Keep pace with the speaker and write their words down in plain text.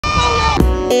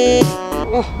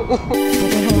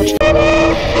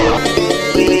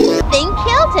Thing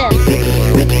killed him.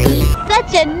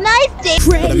 Such a nice day.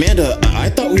 But Amanda, I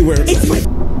thought we were. It's my.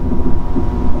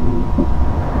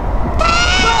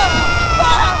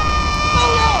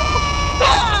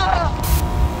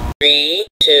 3,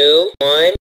 2,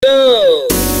 1, go!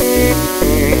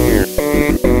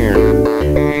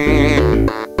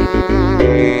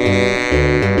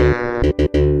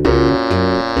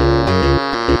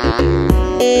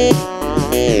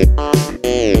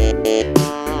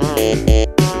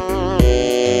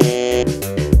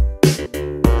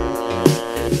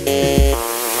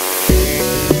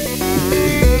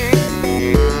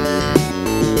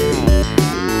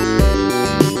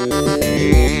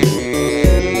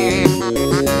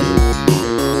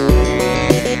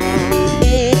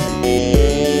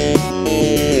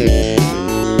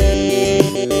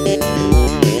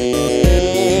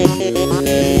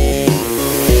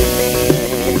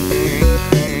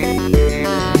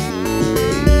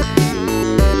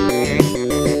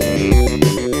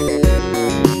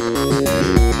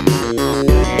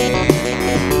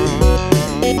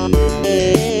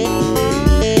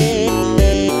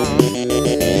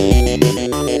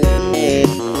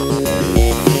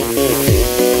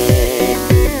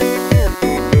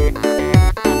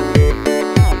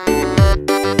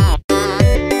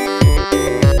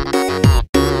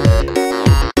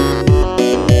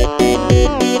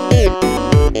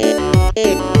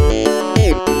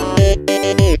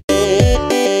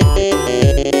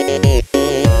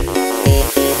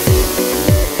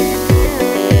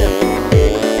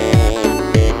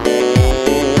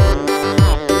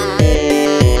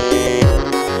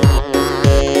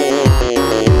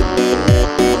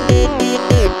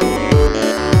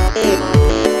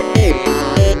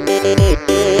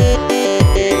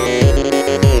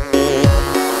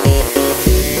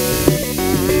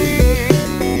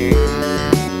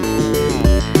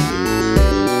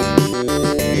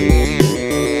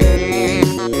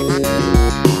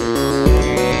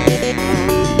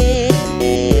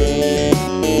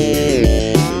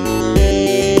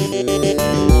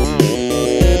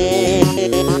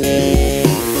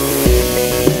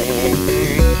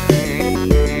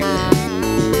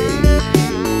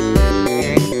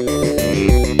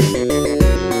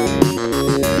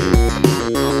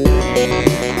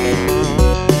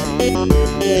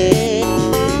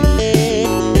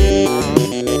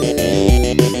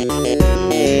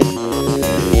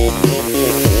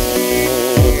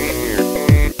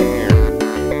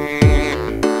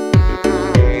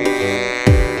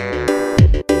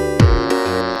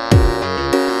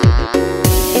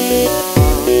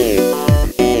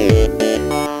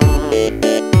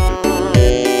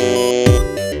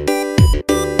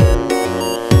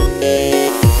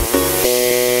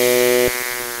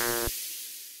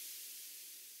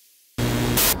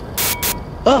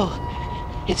 Oh,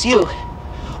 it's you.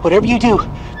 Whatever you do,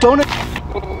 don't...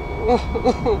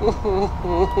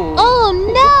 Oh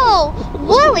no!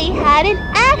 Willie had an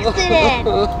accident!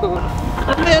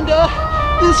 Amanda,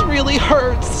 this really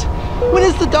hurts. When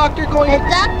is the doctor going The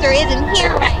doctor isn't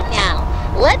here right now.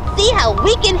 Let's see how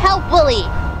we can help Willie.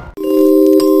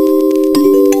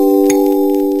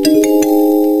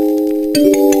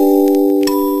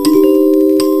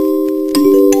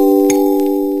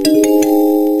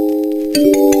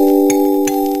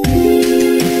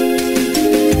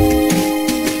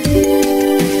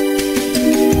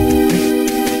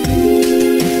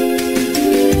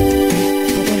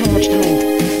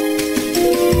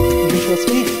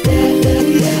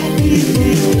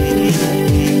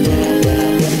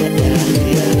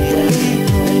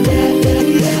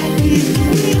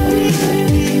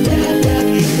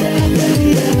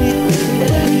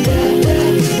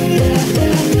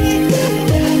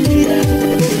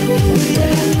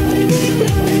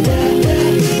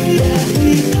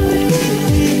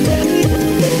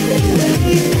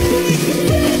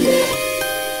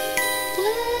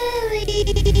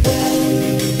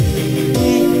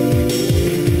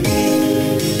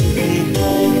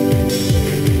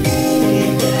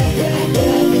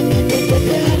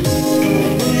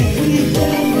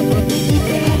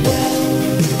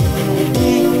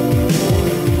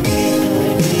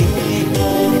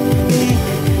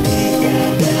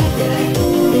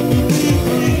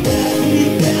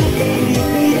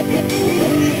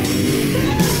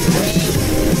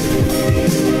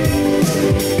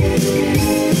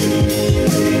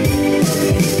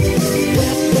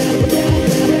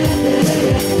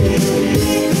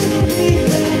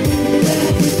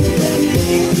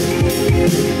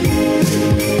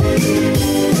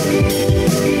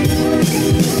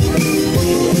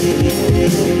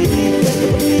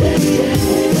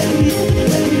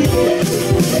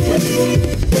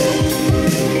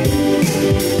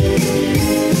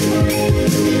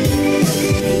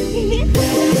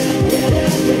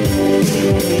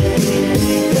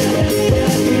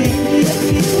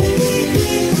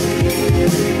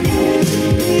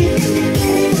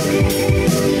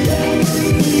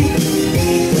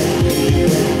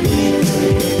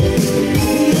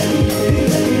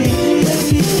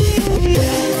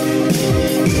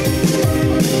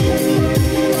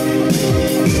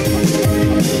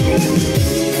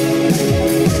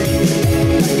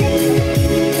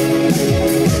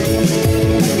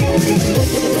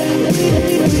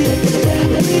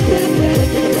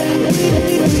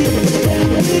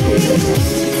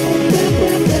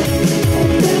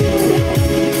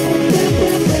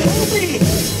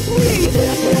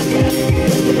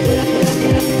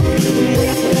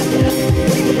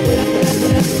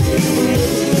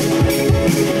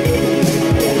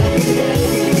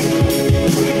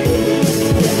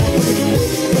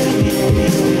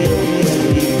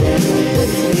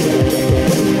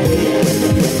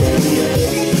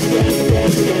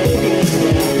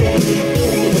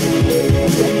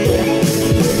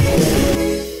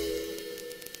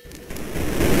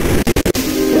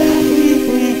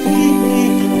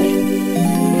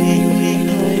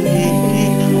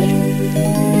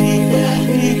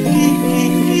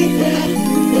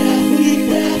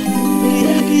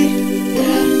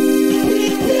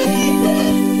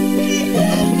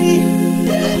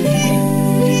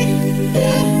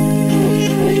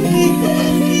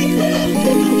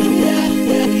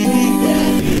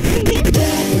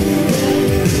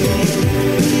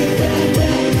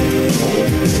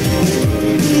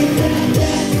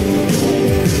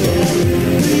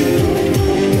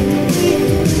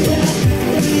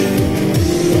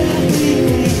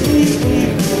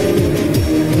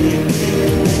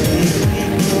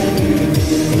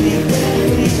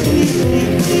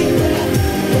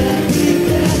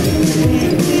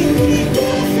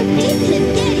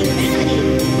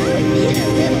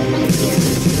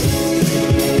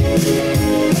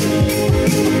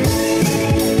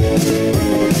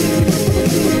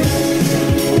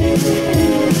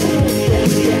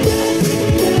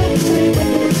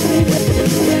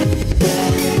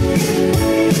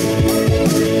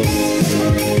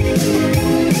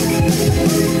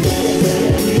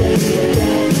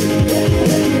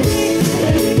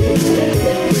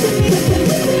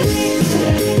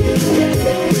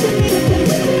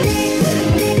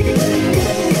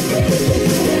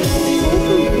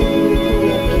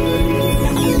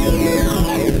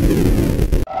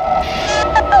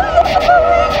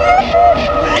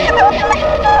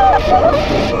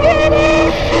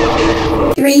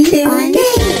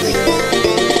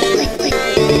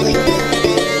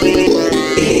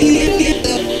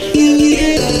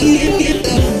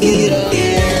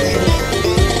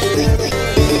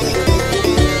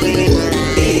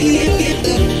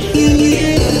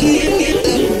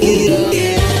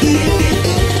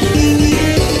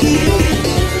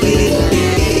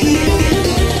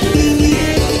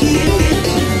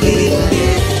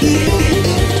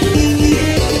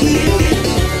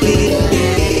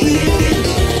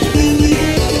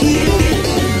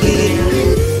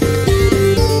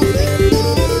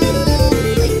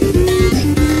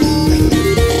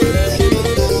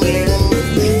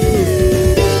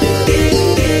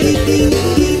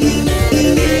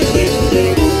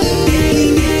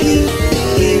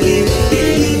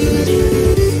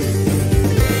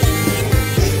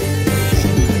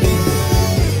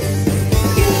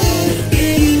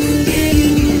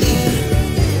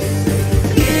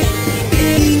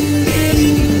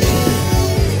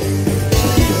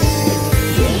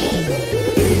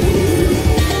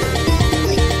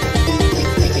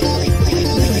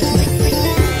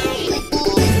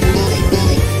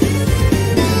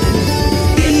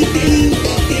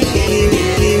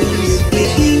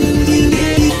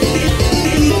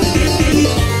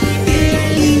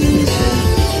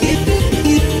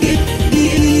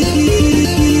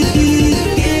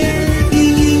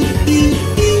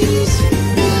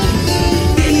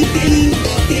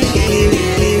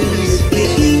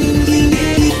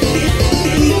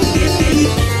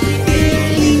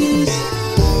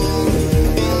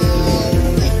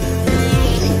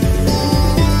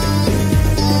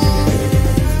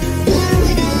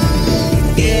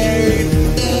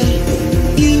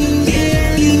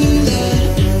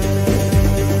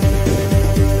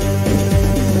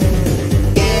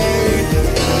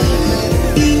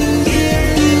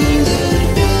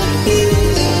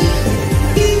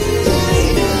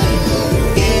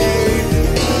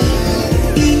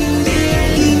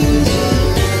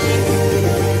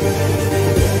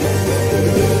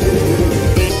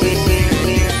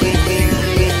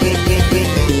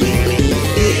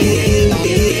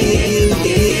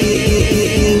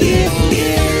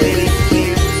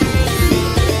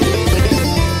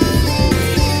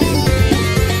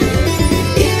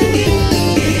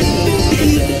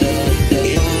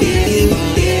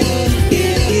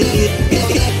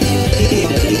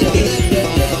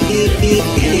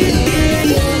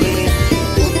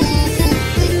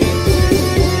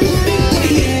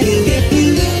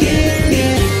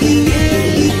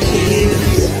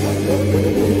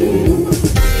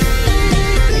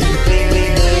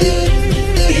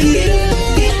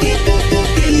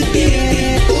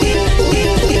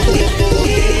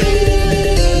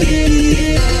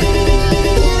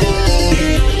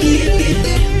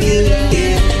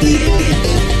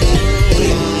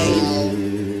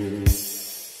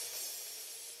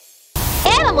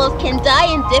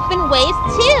 different ways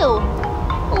too.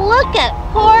 Look at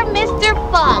poor Mr.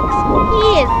 Fox.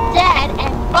 He is dead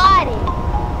and rotting.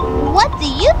 What do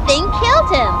you think killed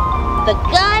him? The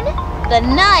gun, the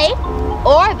knife,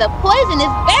 or the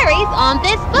poisonous berries on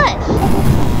this bush?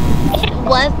 It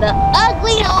was the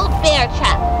ugly old bear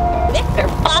trap. Mr.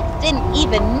 Fox didn't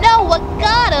even know what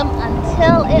got him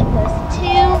until it was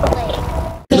too late.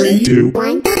 3, 2,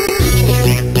 1.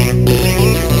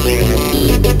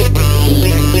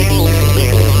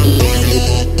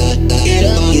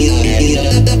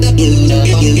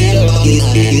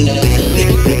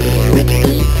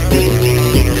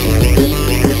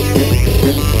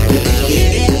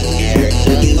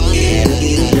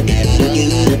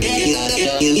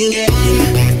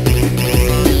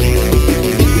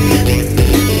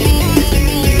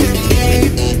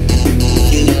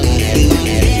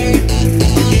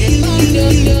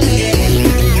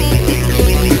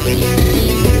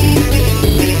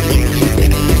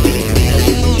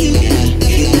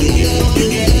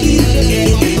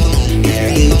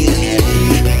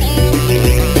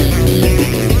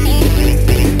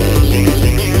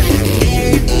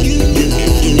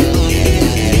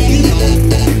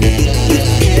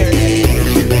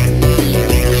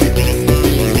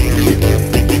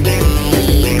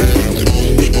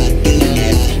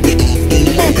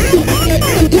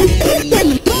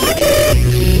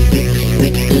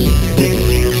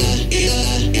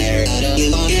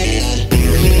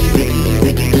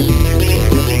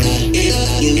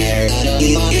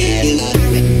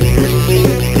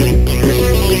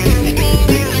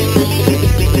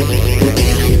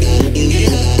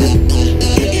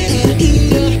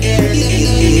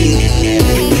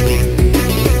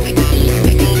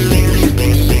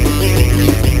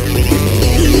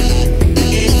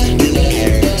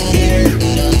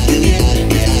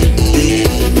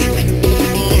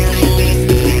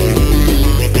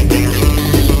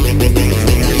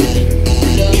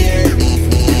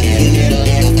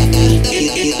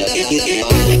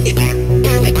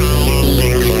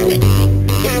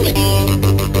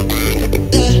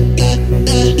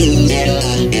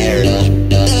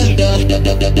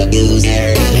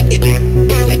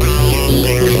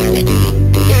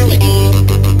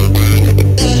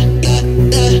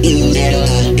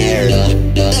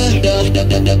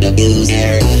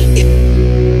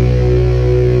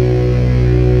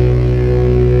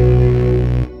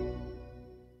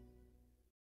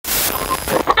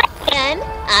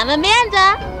 I'm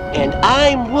Amanda. And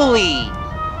I'm Wooly.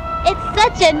 It's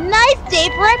such a nice day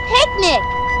for a picnic.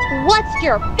 What's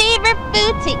your favorite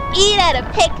food to eat at a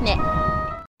picnic?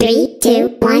 3,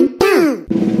 2, 1, down.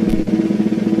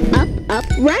 Up,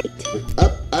 right.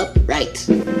 Up, right.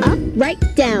 Up,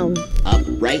 right, down. Up,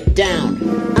 right, down.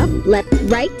 Up, left,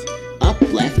 right. Up,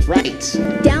 left, right.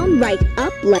 Down, right,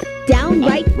 up, left, down,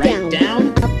 right, down.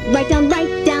 Up, right, down,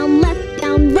 left,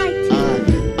 down, right.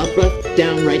 Up, left,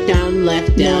 down, right, down,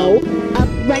 left, down. No. Up,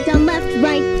 right, down, left,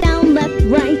 right.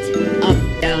 Up,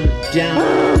 down,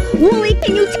 down. Wooly,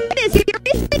 can you do this?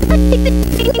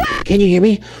 Can you hear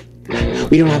me?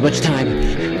 We don't have much time.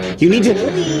 You need to...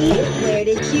 Wooly, where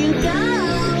did you go?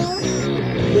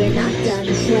 We're not done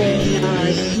playing our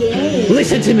game.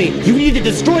 Listen to me! You need to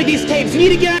destroy these tapes! You need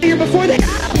to get out of here before they...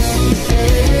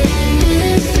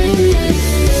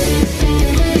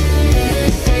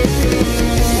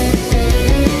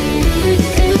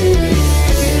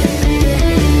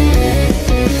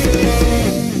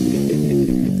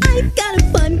 I've got a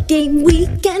fun game we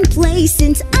can play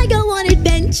since I go on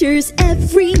adventures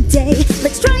every day.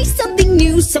 Let's try something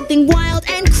new, something wild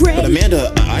and crazy. But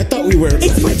Amanda, I thought we were...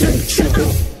 It's my turn. Shut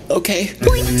up. Okay.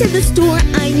 Point to the store,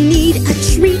 I need a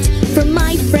treat for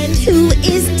my friend who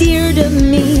is dear to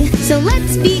me. So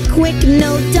let's be quick,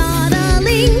 no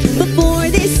dawdling before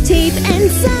this tape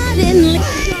ends suddenly.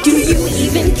 Do you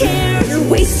even care? You're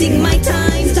wasting my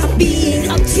time. Stop being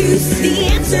obtuse. The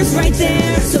answer's right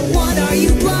there. So what, are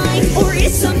you blind? Or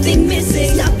is something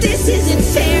missing? Stop, this isn't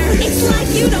fair. It's like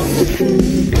you don't...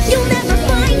 You'll never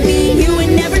find me. You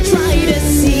would never try to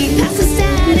see past the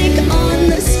static on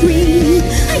the screen.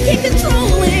 I can't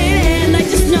control it, and I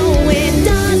just know it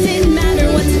doesn't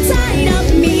matter what's inside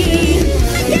of me.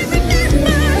 I can't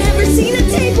remember ever seen a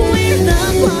tape where the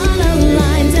plot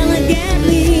aligns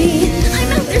elegantly.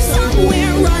 I'm out there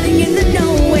somewhere, rotting in the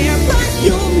nowhere, but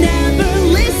you'll never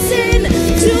listen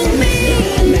to me.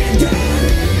 Amanda,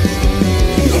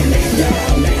 Amanda,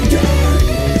 Amanda,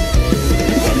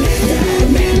 Amanda,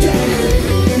 Amanda.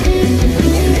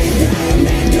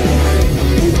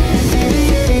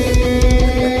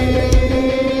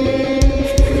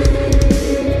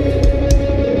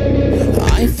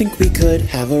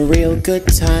 good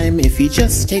time if you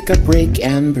just take a break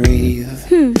and breathe.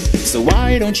 So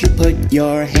why don't you put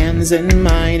your hands in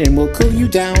mine and we'll cool you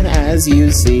down as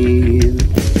you see.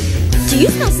 Do you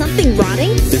smell something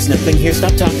rotting? There's nothing here,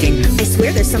 stop talking. I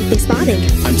swear there's something spotting.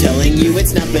 I'm telling you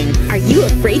it's nothing. Are you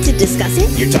afraid to discuss it?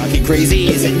 You're talking crazy,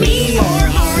 is it me or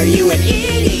are you an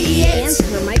idiot?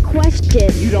 Answer my question.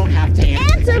 You don't have to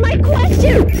Answer my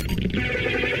question!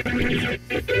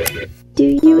 Do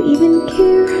you even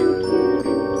care?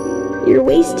 You're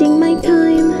wasting my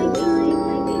time.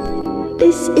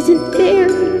 This isn't fair.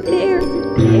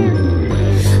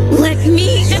 Let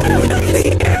me out of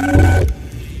here!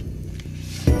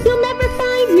 You'll never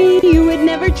find me, you would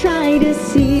never try to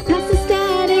see.